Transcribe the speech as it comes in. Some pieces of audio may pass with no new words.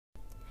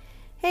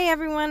Hey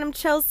everyone, I'm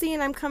Chelsea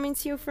and I'm coming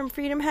to you from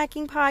Freedom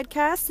Hacking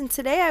Podcast, and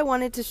today I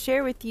wanted to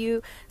share with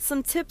you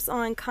some tips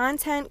on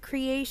content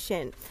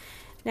creation.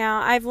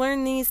 Now, I've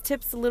learned these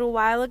tips a little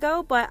while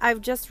ago, but I've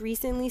just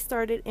recently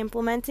started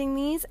implementing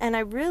these, and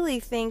I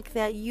really think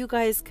that you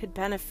guys could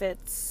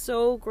benefit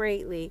so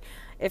greatly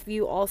if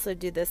you also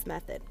do this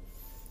method.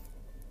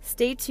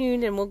 Stay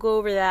tuned and we'll go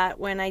over that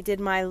when I did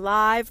my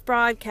live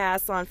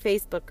broadcast on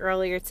Facebook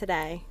earlier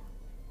today.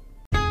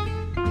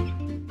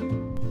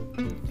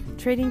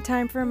 Trading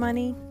time for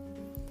money,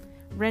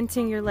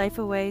 renting your life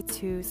away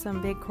to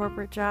some big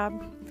corporate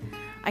job.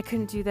 I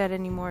couldn't do that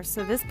anymore.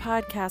 So this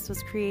podcast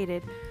was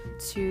created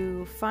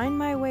to find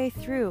my way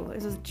through.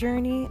 It was a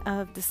journey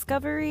of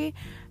discovery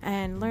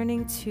and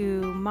learning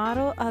to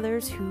model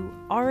others who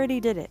already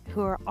did it,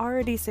 who are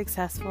already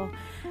successful,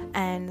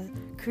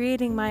 and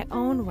creating my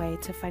own way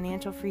to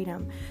financial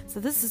freedom. So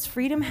this is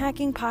Freedom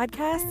Hacking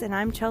Podcast, and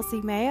I'm Chelsea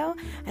Mayo,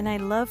 and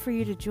I'd love for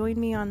you to join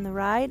me on the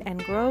ride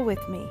and grow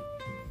with me.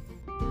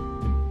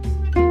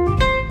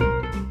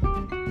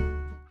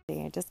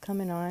 Just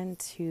coming on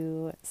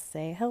to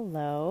say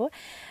hello,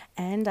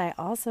 and I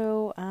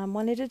also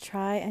wanted to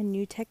try a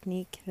new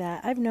technique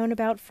that I've known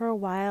about for a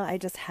while. I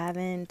just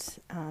haven't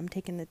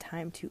taken the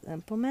time to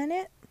implement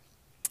it.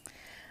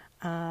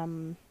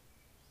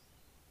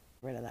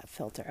 Rid of that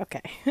filter.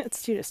 Okay,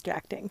 it's too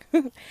distracting.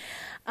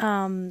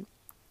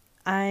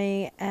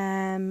 I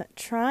am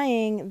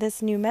trying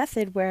this new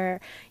method where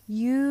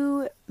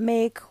you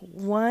make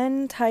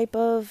one type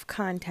of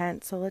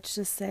content. So let's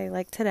just say,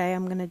 like today,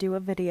 I'm going to do a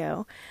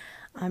video.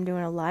 I'm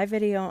doing a live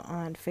video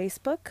on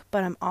Facebook,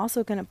 but I'm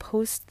also going to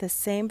post the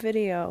same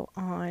video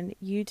on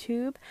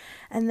YouTube.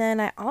 And then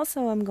I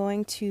also am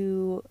going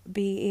to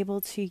be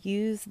able to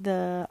use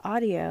the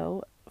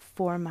audio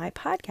for my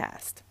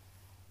podcast.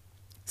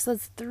 So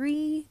it's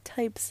three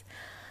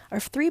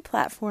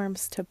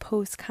platforms to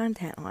post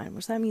content on,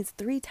 which that means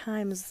 3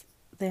 times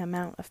the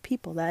amount of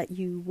people that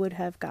you would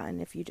have gotten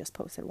if you just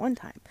posted one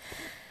time.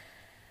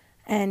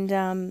 And,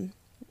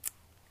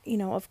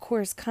 of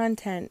course,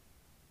 content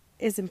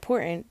is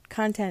important.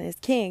 Content is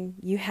king.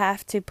 You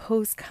have to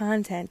post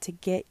content to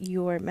get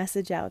your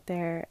message out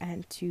there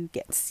and to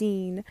get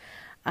seen,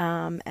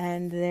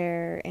 and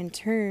there in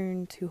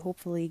turn to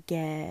hopefully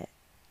get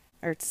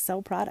or to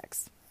sell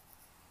products.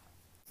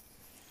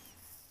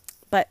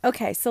 But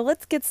okay, so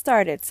let's get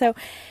started. So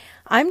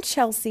I'm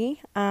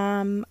Chelsea.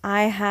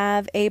 I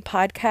have a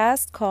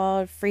podcast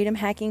called Freedom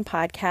Hacking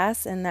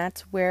Podcast, and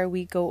that's where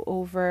we go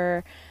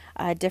over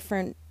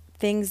different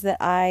things that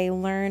I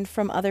learned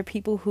from other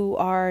people who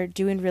are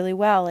doing really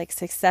well, like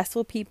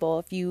successful people.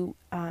 If you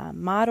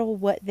model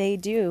what they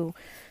do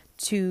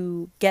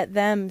to get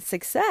them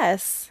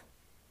success,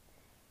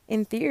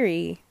 in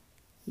theory,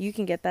 you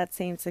can get that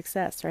same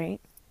success, right?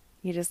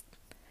 You just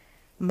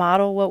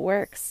model what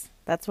works.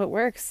 That's what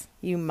works.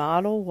 You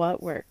model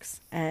what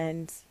works,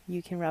 and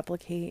you can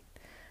replicate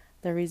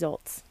the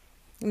results.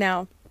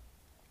 Now,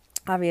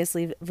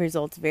 obviously,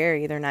 results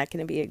vary. They're not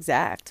going to be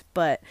exact,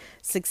 but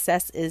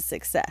success is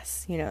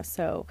success,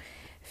 So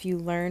if you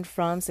learn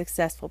from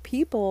successful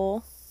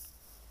people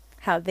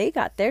how they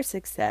got their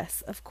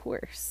success, of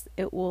course,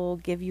 it will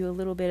give you a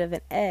little bit of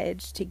an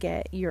edge to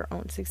get your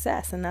own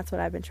success. And that's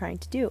what I've been trying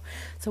to do.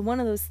 So one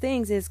of those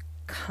things is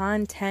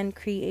content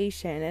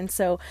creation. And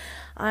so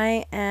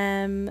I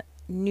am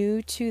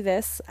new to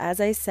this. As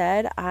I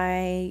said,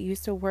 I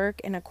used to work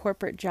in a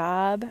corporate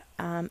job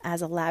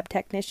as a lab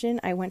technician.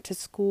 I went to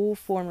school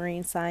for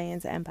marine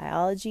science and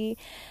biology,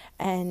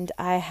 and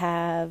I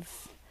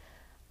have,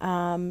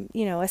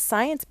 a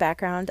science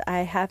background. I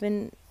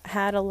haven't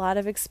had a lot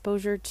of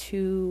exposure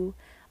to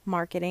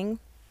marketing,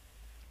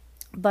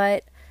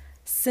 but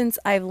since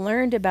I've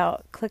learned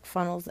about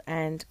ClickFunnels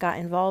and got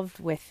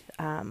involved with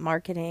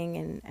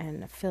marketing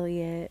and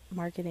affiliate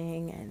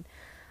marketing and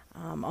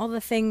all the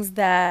things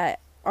that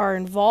are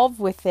involved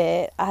with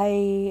it,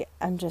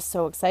 I'm just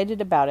so excited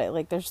about it.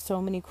 Like, there's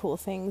so many cool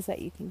things that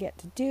you can get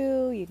to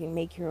do. You can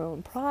make your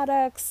own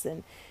products,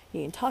 and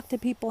you can talk to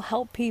people,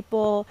 help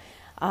people,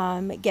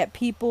 get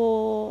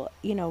people,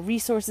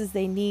 resources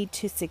they need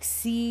to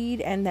succeed.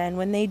 And then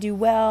when they do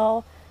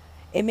well,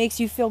 it makes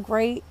you feel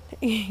great,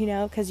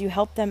 because you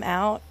helped them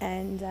out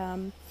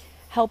and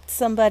helped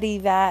somebody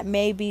that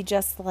may be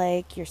just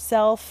like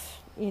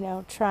yourself,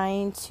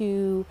 trying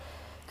to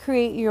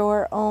create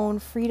your own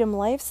freedom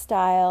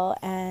lifestyle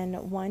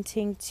and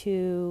wanting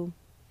to,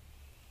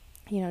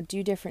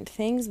 do different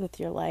things with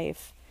your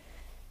life.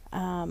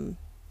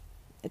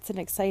 It's an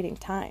exciting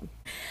time.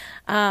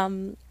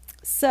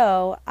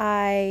 So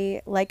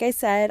like I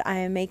said, I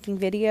am making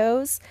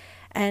videos,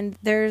 and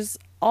there's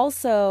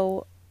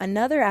also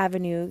another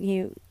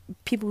avenue.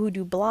 People who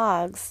do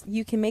blogs,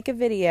 you can make a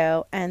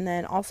video and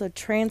then also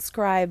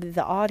transcribe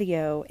the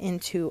audio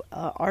into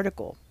an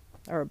article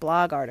or a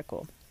blog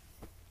article.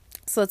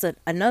 So it's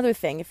another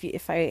thing.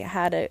 If I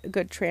had a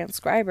good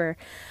transcriber,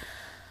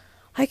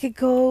 I could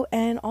go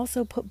and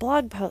also put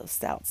blog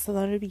posts out. So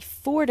that would be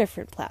 4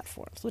 different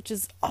platforms, which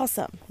is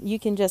awesome. You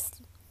can just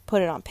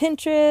put it on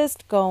Pinterest,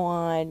 go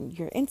on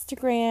your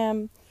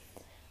Instagram,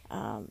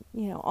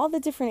 all the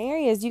different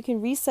areas. You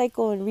can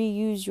recycle and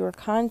reuse your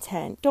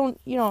content. You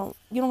don't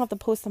have to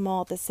post them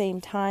all at the same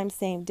time,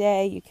 same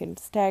day. You can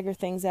stagger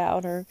things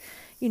out, or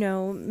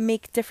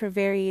make different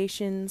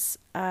variations,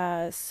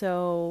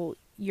 so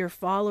your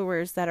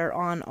followers that are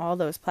on all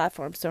those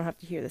platforms don't have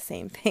to hear the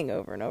same thing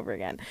over and over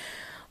again.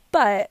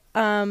 But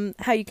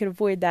how you can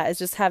avoid that is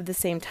just have the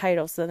same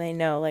title, so they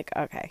know, like,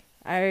 okay,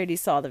 I already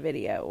saw the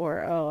video,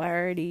 or I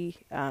already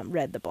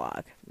read the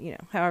blog.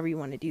 However you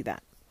want to do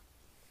that.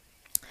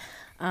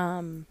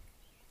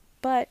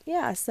 But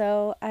yeah,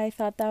 so I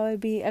thought that would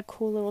be a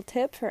cool little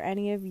tip for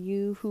any of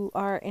you who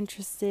are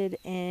interested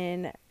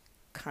in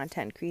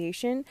content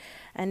creation.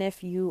 And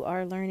if you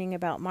are learning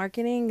about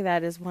marketing,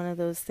 that is one of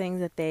those things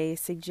that they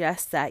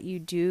suggest that you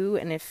do.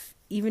 And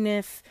even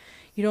if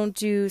you don't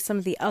do some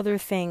of the other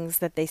things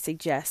that they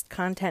suggest,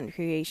 content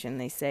creation,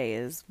 they say,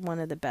 is one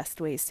of the best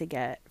ways to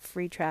get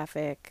free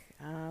traffic,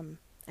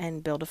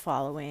 and build a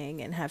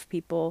following and have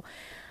people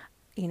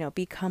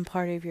become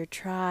part of your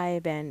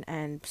tribe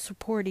and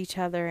support each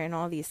other and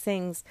all these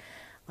things.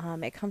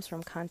 It comes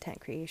from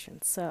content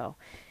creation. So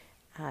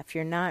if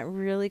you're not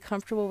really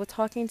comfortable with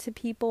talking to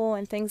people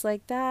and things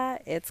like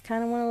that, it's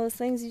kind of one of those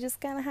things you just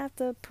kind of have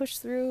to push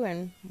through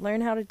and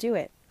learn how to do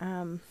it.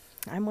 I'm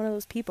one of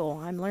those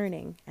people. I'm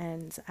learning,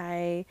 and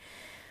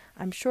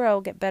I'm sure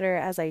I'll get better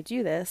as I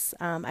do this.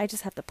 I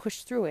just have to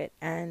push through it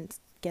and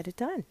get it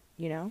done.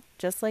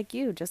 Just like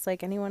you, just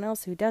like anyone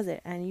else who does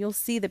it. And you'll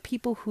see the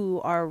people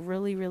who are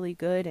really, really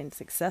good and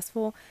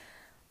successful,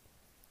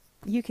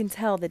 you can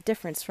tell the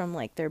difference from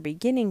like their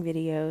beginning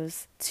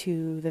videos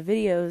to the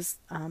videos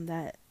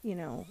that,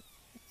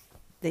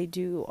 they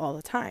do all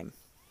the time.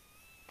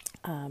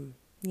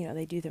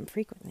 They do them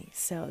frequently,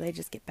 so they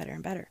just get better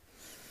and better.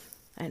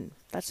 And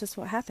that's just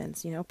what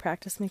happens,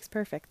 practice makes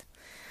perfect.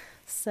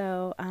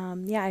 So,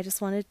 I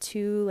just wanted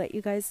to let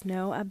you guys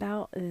know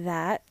about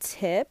that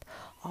tip.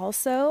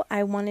 Also,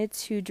 I wanted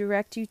to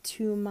direct you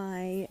to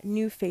my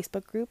new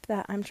Facebook group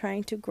that I'm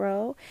trying to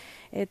grow.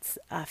 It's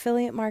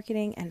Affiliate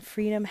Marketing and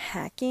Freedom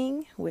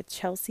Hacking with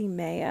Chelsea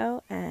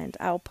Mayo, and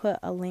I'll put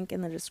a link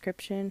in the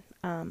description.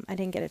 I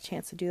didn't get a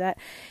chance to do that.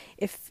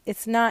 If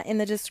it's not in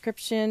the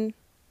description,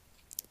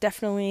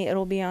 definitely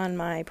it'll be on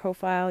my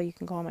profile. You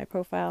can go on my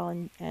profile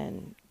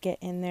and get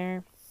in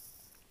there.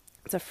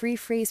 It's a free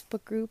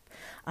Facebook group.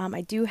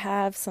 I do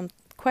have some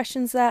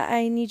questions that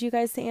I need you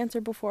guys to answer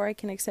before I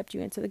can accept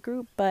you into the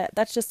group, but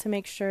that's just to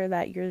make sure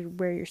that you're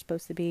where you're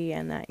supposed to be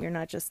and that you're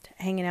not just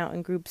hanging out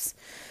in groups,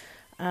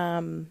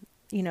 to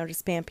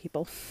spam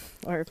people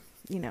or,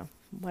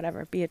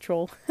 whatever, be a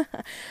troll.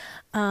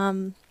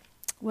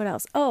 What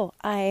else? Oh,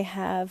 I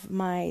have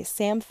my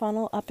SAM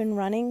funnel up and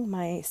running,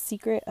 my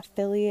secret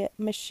affiliate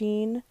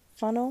machine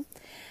funnel.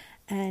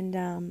 And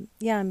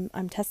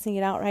I'm testing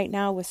it out right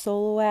now with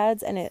solo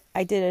ads, and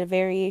I did a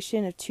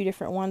variation of 2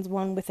 different ones,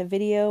 one with a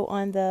video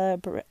on the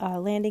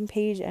landing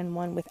page and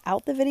one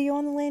without the video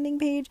on the landing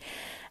page.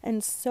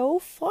 And so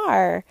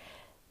far,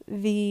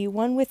 the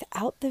one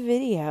without the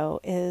video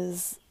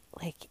is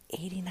like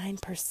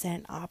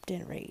 89%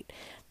 opt-in rate.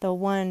 The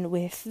one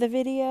with the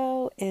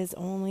video is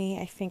only,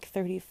 I think,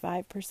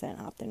 35%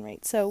 opt-in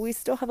rate. So we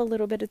still have a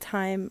little bit of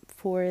time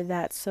for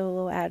that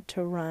solo ad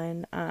to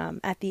run.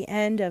 At the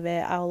end of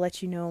it, I'll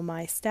let you know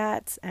my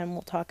stats, and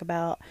we'll talk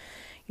about,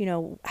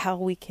 how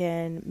we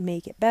can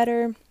make it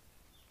better,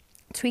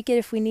 tweak it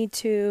if we need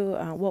to,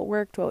 what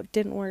worked, what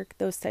didn't work,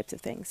 those types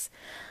of things.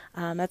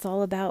 That's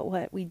all about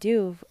what we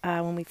do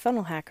when we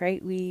funnel hack,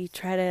 right? We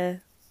try to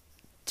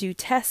do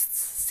tests,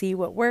 see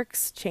what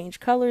works,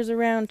 change colors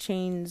around,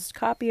 change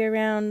copy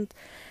around,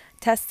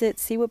 test it,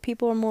 see what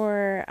people are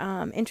more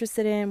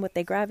interested in, what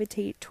they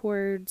gravitate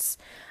towards,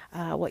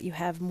 what you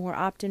have more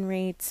opt-in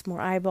rates,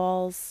 more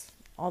eyeballs,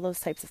 all those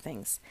types of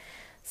things.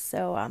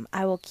 So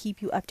I will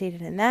keep you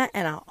updated in that,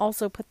 and I'll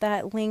also put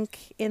that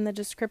link in the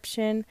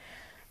description.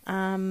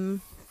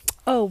 One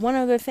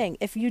other thing.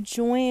 If you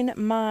join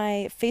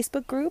my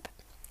Facebook group,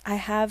 I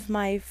have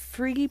my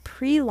free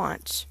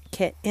pre-launch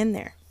kit in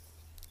there.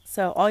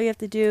 So all you have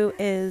to do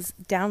is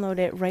download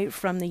it right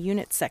from the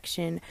unit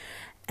section,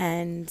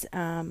 and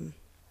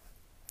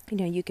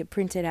you could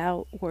print it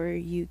out, or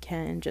you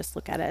can just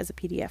look at it as a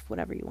PDF,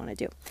 whatever you want to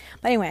do.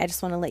 But anyway, I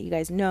just want to let you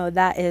guys know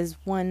that is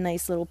one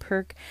nice little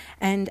perk.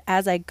 And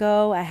as I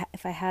go,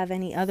 if I have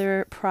any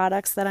other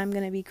products that I'm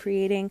going to be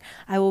creating,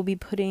 I will be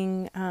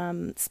putting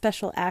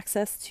special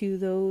access to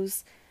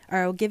those,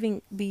 or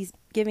be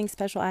giving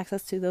special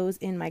access to those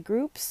in my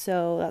group.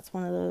 So that's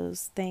one of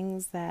those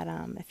things that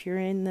if you're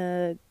in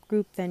the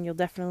group, then you'll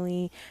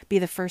definitely be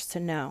the first to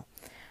know.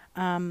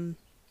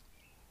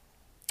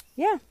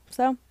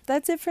 So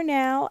that's it for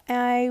now.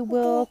 I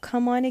will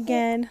come on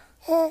again.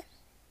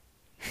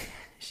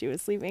 She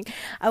was sleeping.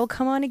 I will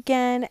come on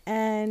again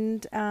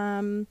and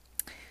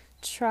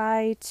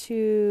try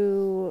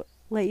to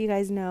let you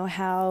guys know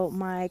how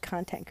my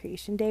content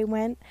creation day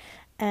went.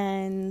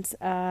 And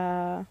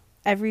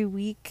every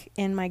week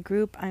in my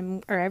group,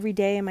 every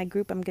day in my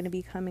group, I'm going to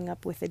be coming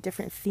up with a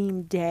different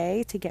theme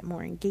day to get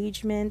more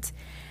engagement.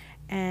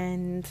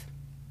 And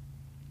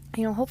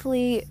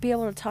hopefully be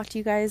able to talk to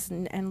you guys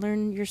and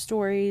learn your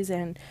stories,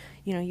 and,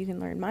 you can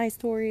learn my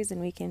stories,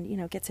 and we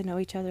can, get to know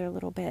each other a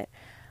little bit.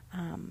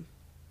 Um,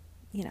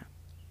 you know,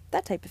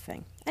 that type of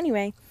thing.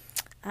 Anyway,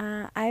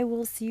 I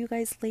will see you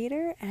guys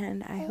later,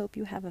 and I hope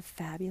you have a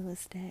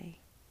fabulous day.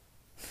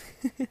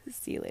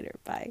 See you later.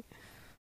 Bye.